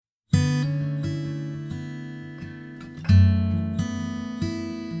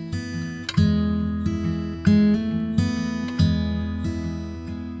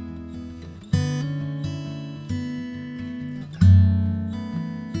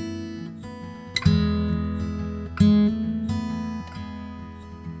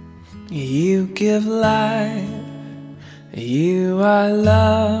give life, you are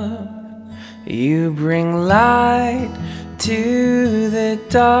love. You bring light to the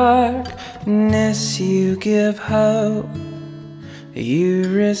darkness, you give hope. You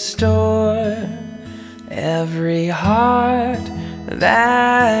restore every heart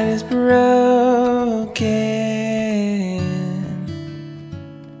that is broken.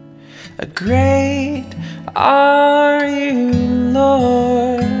 Great are you,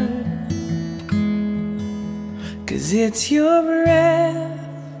 Lord, 'cause it's your breath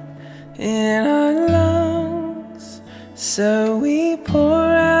in our lungs. So we pour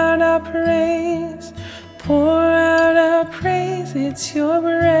out our praise, pour out our praise. It's your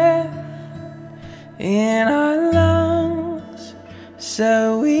breath in our lungs.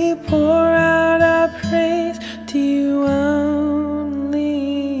 So we pour out our praise to you only.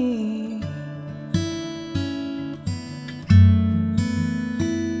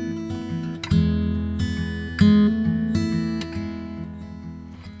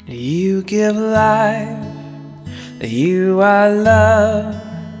 You give life, you are love.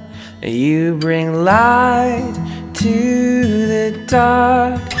 You bring light to the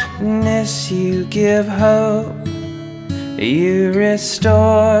darkness, you give hope. You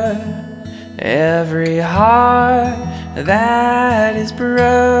restore every heart that is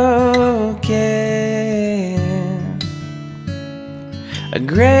broken.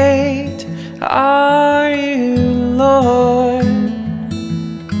 Great are you, Lord,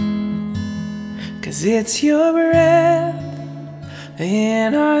 'cause it's your breath in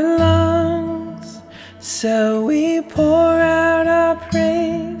our lungs. So we pour out our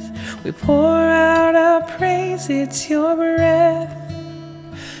praise, we pour out our praise. It's your breath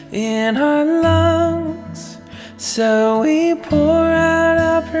in our lungs. So we pour out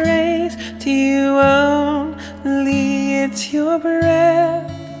our praise to you only. It's your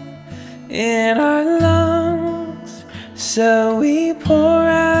breath in our lungs. So we pour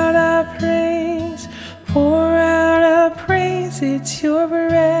out our praise, pour out our praise. It's your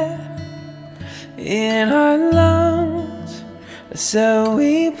breath in our lungs. So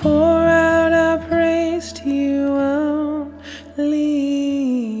we pour out our praise to you only.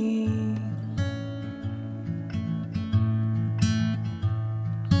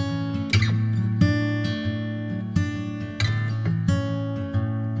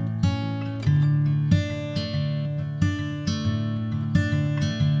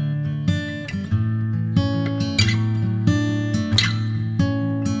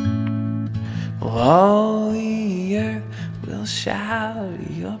 All the earth will shout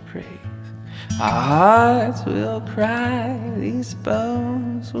your praise. Our hearts will cry, these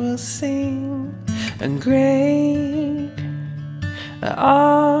bones will sing. And great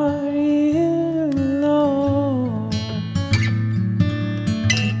are you, Lord.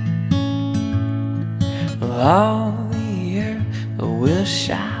 All the earth will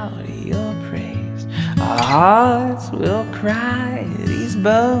shout your praise. Our hearts will cry, these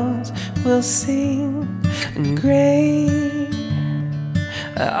bones will sing. And great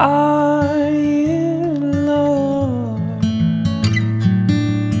are you, Lord.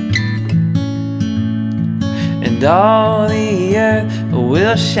 And all the earth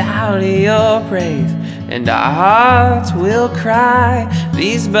will shout your praise, and our hearts will cry,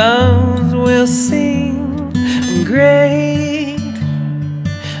 these bones will sing. And great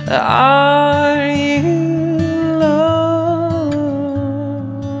are you, Lord,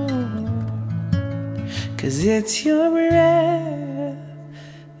 'cause it's your breath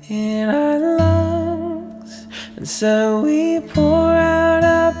in our lungs. And so we pour out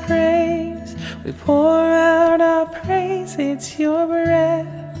our praise, we pour out our praise. It's your breath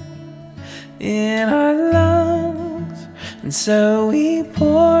in our lungs. And so we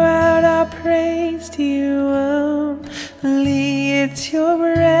pour out our praise to you only. It's your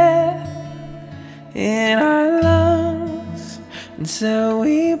breath in our lungs. And so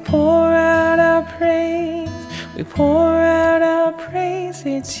we pour out our praise, we pour out our praise.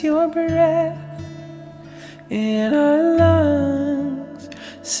 It's your breath in our lungs.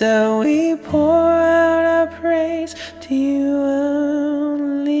 So we pour out our praise to you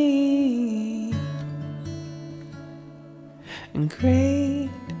only. And great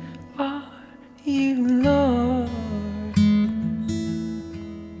are you, Lord.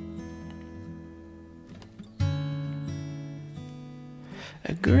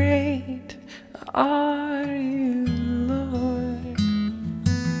 Great are you, Lord.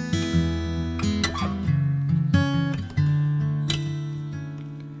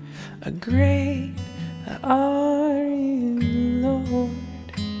 Great are you, Lord.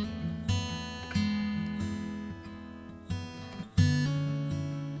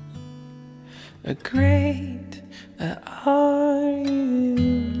 are great at all.